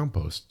a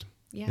compost.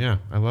 Yeah. Yeah,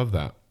 I love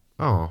that.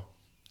 Oh,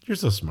 you're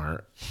so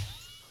smart.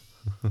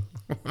 You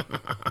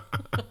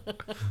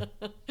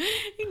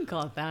can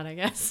call it that, I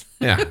guess.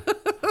 Yeah.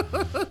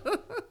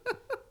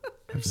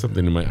 I have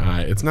something in my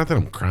eye. It's not that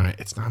I'm crying.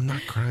 I'm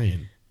not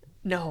crying.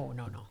 No.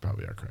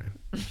 Probably are crying.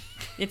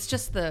 It's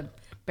just the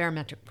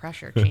barometric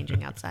pressure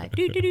changing outside.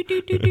 Do, do, do,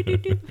 do, do, do, do,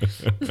 do.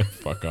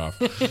 Fuck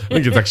off. I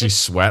think it's actually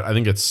sweat. I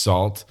think it's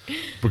salt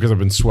because I've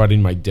been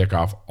sweating my dick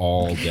off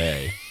all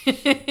day.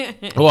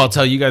 Well, I'll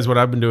tell you guys what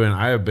I've been doing.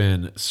 I have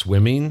been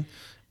swimming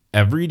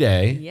every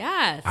day.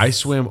 Yes. I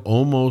swim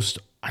almost,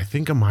 I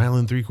think,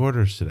 1.75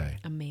 miles today.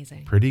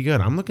 Amazing. Pretty good.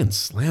 I'm looking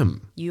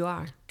slim. You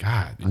are.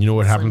 God. And you know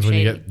what happens when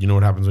you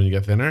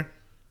get thinner?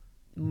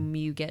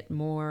 You get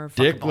more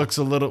Dick fuckable. looks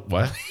a little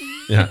what?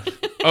 Yeah.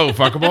 Oh,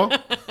 fuckable?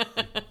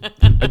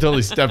 I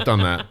totally stepped on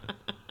that.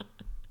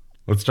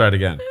 Let's try it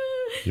again.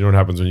 You know what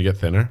happens when you get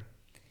thinner?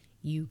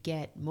 You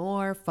get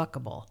more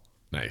fuckable.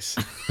 Nice.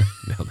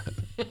 Nailed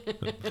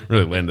it.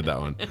 Really landed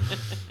that one.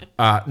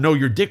 No,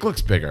 your dick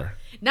looks bigger.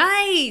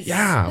 Nice.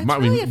 Yeah.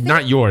 That's really a thing.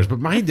 Not yours, but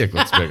my dick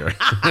looks bigger.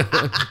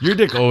 Your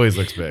dick always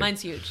looks big.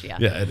 Mine's huge. Yeah.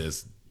 Yeah, it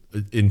is.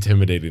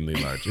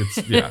 Intimidatingly large.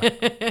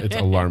 It's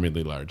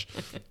alarmingly large.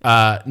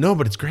 No,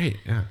 but it's great.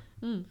 Yeah.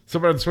 So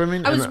about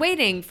swimming. I was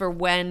waiting for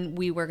when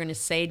we were going to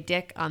say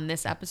dick on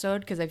this episode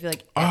because I feel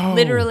like Oh.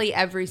 literally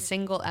every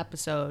single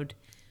episode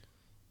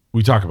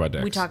We talk about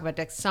dicks. we talk about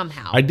dick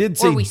somehow. I did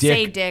say or we dick.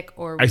 say dick,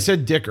 or we, I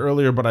said dick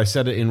earlier, but I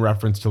said it in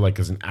reference to like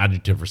as an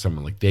adjective for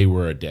someone, like they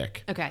were a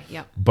dick. okay,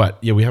 yeah. But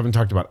yeah, we haven't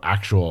talked about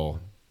actual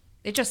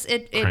It just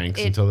cranks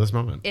it until this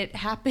moment. it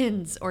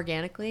happens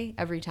organically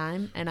every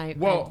time, and I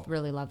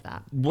really love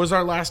that. Was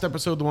our last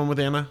episode the one with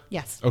Anna?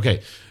 Yes.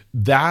 Okay,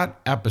 that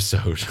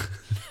episode.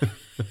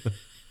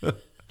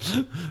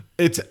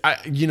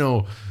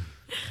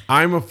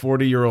 I'm a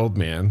 40-year-old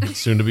man,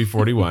 soon to be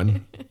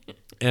 41.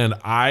 And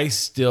I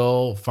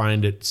still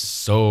find it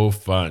so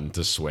fun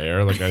to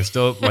swear. Like I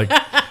still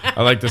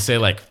I like to say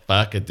like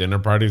fuck at dinner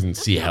parties and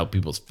see how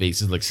people's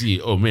faces like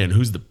see, oh man,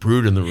 who's the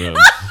prude in the room?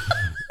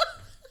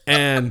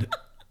 And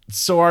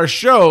so our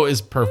show is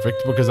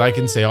perfect because I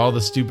can say all the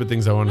stupid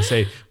things I want to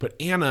say. But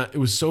Anna, it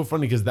was so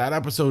funny because that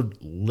episode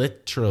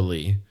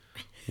literally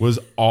was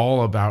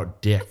all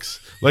about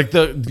dicks. Like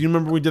do you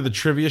remember we did the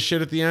trivia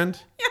shit at the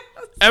end?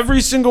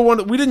 Every single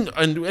one, we didn't,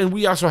 and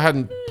we also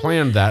hadn't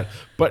planned that,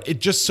 but it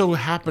just so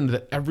happened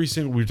that we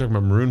were talking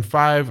about Maroon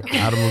 5,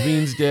 Adam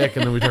Levine's dick,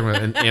 and then we were talking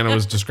about, and Anna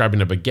was describing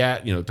a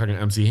baguette, talking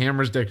about MC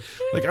Hammer's dick.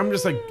 Like, I'm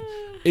just like,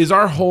 is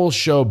our whole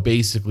show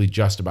basically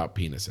just about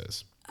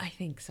penises? I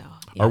think so.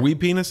 Are we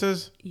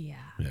penises? Yeah.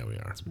 Yeah, we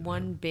are.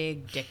 One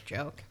big dick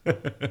joke.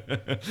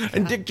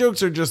 And dick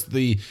jokes are just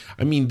they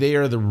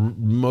are the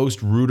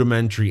most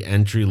rudimentary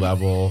entry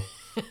level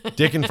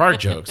dick and fart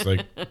jokes.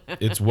 Like,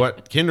 it's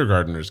what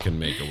kindergartners can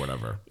make or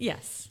whatever.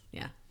 Yes.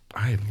 Yeah.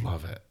 I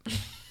love it.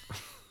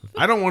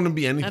 I don't want to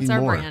be anything That's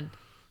our more. brand.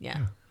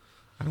 Yeah.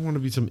 I don't want to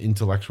be some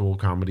intellectual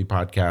comedy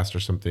podcast or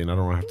something. I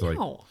don't want to have to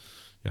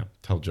No.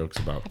 tell jokes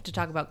about Have to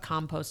talk about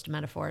compost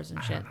metaphors and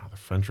I shit. don't know, the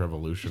French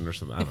Revolution or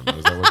something. I don't know.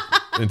 Is that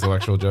what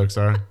intellectual jokes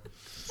are?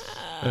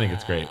 I think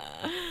it's great.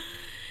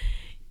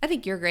 I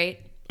think you're great.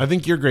 I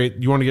think you're great.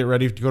 You want to get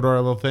ready to go to our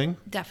little thing?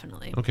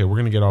 Definitely. Okay, we're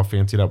gonna get all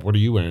fancied up. What are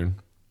you wearing?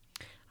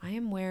 I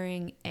am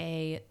wearing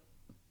a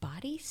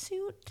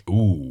bodysuit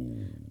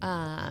Ooh.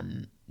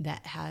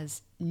 that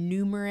has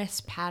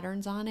numerous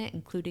patterns on it,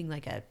 including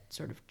like a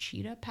sort of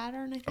cheetah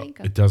pattern, I think.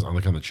 It does on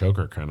the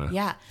choker kind of.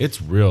 Yeah.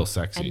 It's real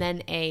sexy. And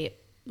then a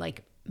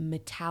like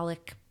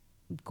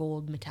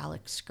gold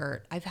metallic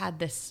skirt. I've had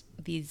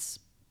these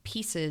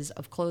pieces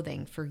of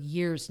clothing for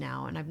years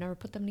now, and I've never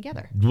put them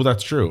together. Well,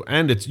 that's true.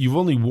 And you've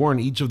only worn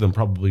each of them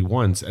probably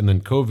once. And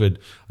then COVID,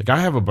 like I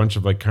have a bunch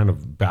of like kind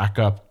of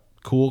backup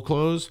cool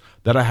clothes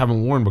that I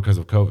haven't worn because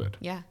of COVID.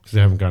 Yeah. Because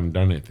I haven't gone and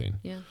done anything.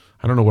 Yeah.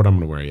 I don't know what I'm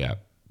going to wear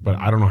yet, but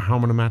I don't know how I'm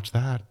going to match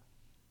that.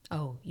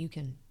 Oh, you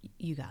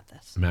got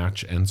this.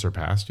 Match and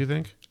surpass, do you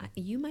think?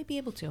 You might be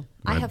able to.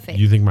 I have faith.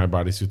 You think my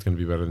bodysuit's going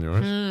to be better than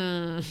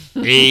yours?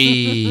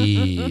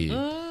 Hey.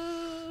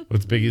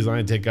 What's Biggie's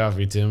line? Take off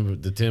the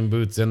Tim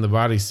boots and the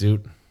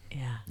bodysuit.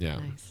 Yeah. Yeah.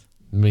 Nice.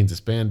 It means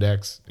the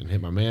spandex and hit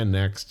my man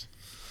next.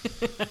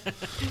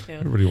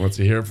 Everybody wants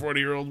to hear a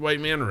 40-year-old white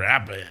man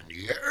rapping.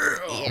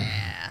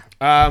 Yeah.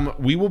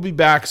 We will be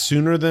back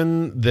sooner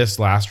than this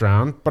last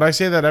round, but I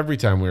say that every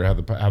time we have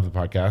the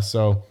podcast.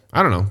 So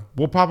I don't know.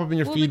 We'll pop up in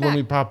your feed when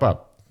we pop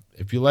up.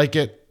 If you like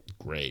it,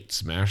 great.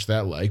 Smash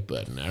that like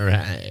button. All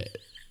right.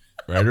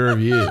 Write a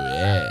review.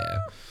 Yeah.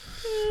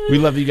 We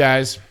love you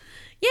guys.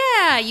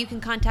 Yeah, you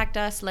can contact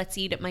us. Let's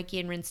eat at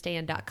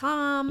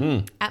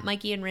mikeyandrinstand.com, at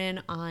Mikey and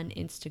Rin on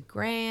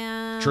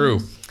Instagram. True.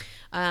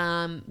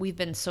 We've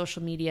been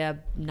social media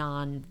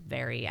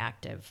very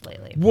active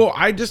lately. Well,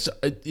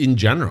 in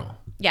general,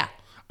 Yeah.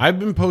 I've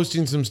been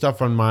posting some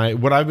stuff on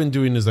what I've been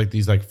doing is like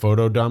these like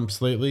photo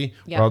dumps lately.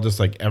 Yeah. Where I'll just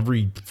like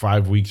every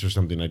 5 weeks or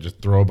something, I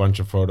just throw a bunch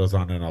of photos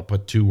on it and I'll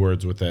put 2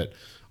 words with it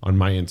on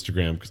my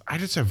Instagram because I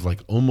just have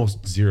like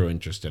almost zero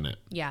interest in it.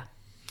 Yeah.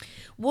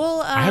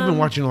 Well, I have been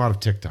watching a lot of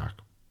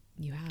TikTok.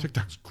 You have.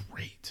 TikTok's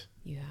great.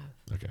 You have.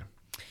 Okay.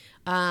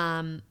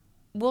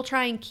 We'll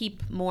try and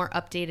keep more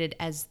updated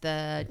as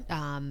the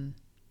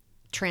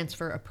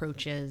transfer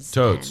approaches.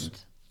 Totes. And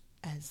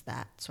as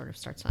that sort of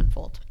starts to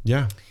unfold.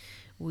 Yeah.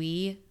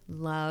 We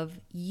love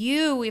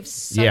you. We have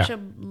such a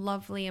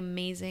lovely,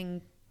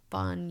 amazing,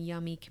 fun,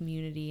 yummy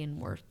community, and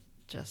we're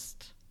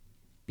just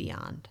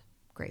beyond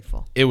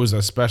grateful. It was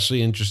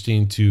especially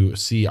interesting to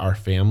see our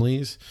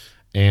families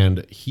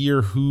and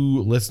hear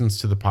who listens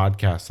to the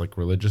podcast like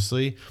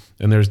religiously.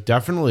 And there's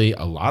definitely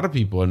a lot of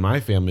people in my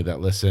family that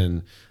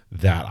listen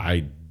that I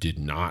did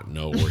not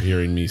know were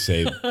hearing me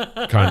say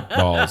cunt,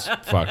 balls,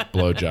 fuck,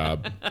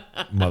 blowjob,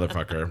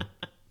 motherfucker,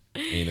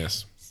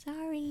 anus.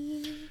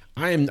 Sorry.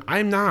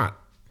 I'm not.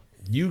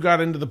 You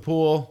got into the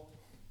pool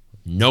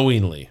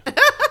knowingly.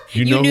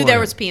 You knew there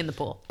was pee in the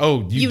pool.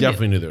 Oh, you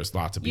definitely knew there was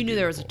lots of pee. You knew in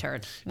there the was a pool.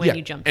 turd when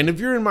you jumped in. And if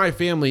you're in my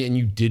family and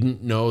you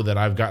didn't know that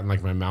I've gotten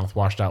like my mouth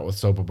washed out with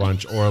soap a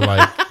bunch or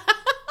like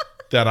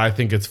that I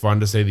think it's fun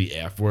to say the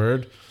F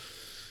word,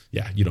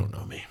 yeah, you don't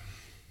know me.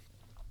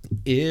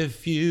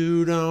 If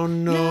you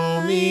don't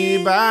know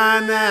me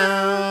by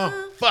now,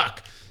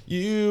 fuck,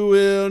 you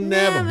will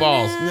never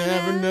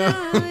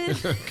know.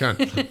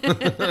 Cunt.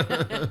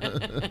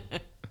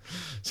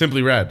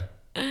 Simply Red.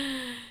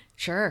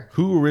 Sure.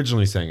 Who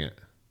originally sang it?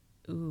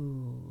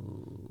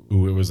 Ooh,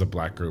 it was a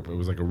black group. It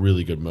was like a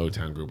really good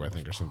Motown group, I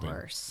think, or something. Of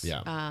course.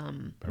 Yeah.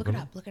 Look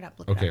it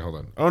up. Okay, hold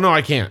on. Oh, no,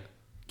 I can't.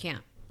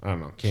 Can't. I don't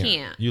know. Can't.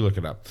 Can't. You look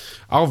it up.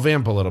 I'll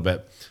vamp a little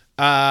bit.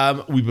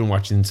 We've been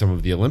watching some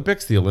of the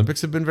Olympics. The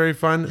Olympics have been very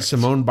fun.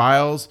 Simone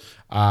Biles.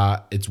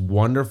 It's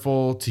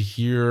wonderful to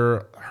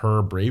hear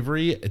her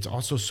bravery. It's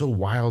also so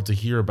wild to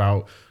hear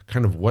about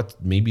kind of what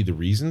maybe the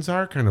reasons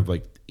are, kind of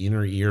like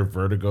inner ear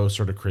vertigo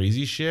sort of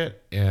crazy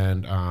shit.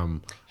 And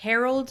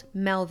Harold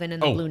Melvin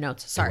in the Blue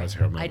Notes. Sorry. was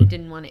Harold I Melvin.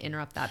 didn't want to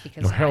interrupt that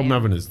because Harold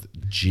Melvin is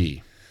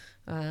G.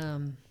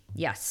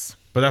 Yes.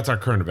 But that's our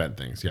current event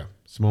things. Yeah.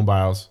 Simone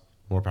Biles,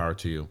 more power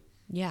to you.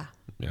 Yeah.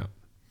 Yeah.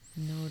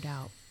 No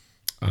doubt.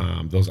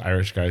 Those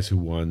Irish guys who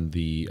won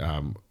the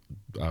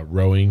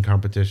rowing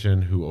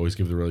competition, who always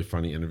give the really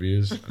funny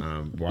interviews,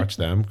 watch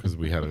them because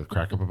we had a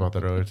crack up about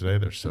that earlier today.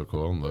 They're so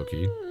cool and low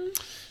key. And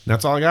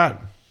that's all I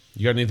got.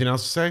 You got anything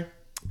else to say?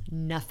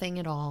 Nothing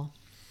at all.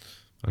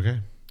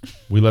 Okay.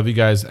 We love you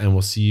guys, and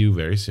we'll see you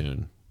very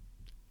soon.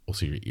 We'll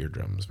see your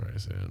eardrums very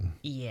soon.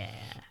 Yeah.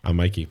 I'm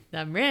Mikey.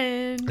 I'm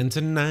Rin. And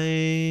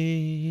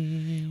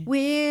tonight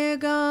We're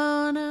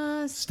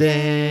gonna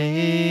stand.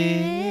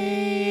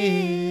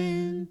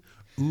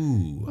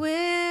 Ooh.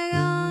 We're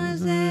gonna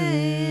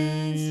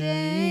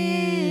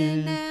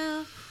stand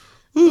now.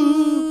 Ooh.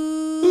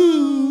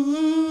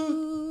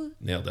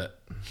 Nailed it.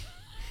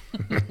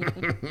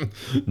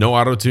 No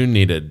auto-tune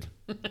needed.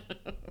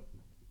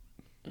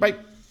 Bye.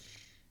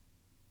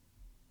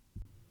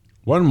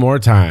 One more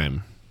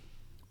time.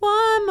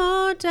 One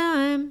more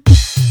time.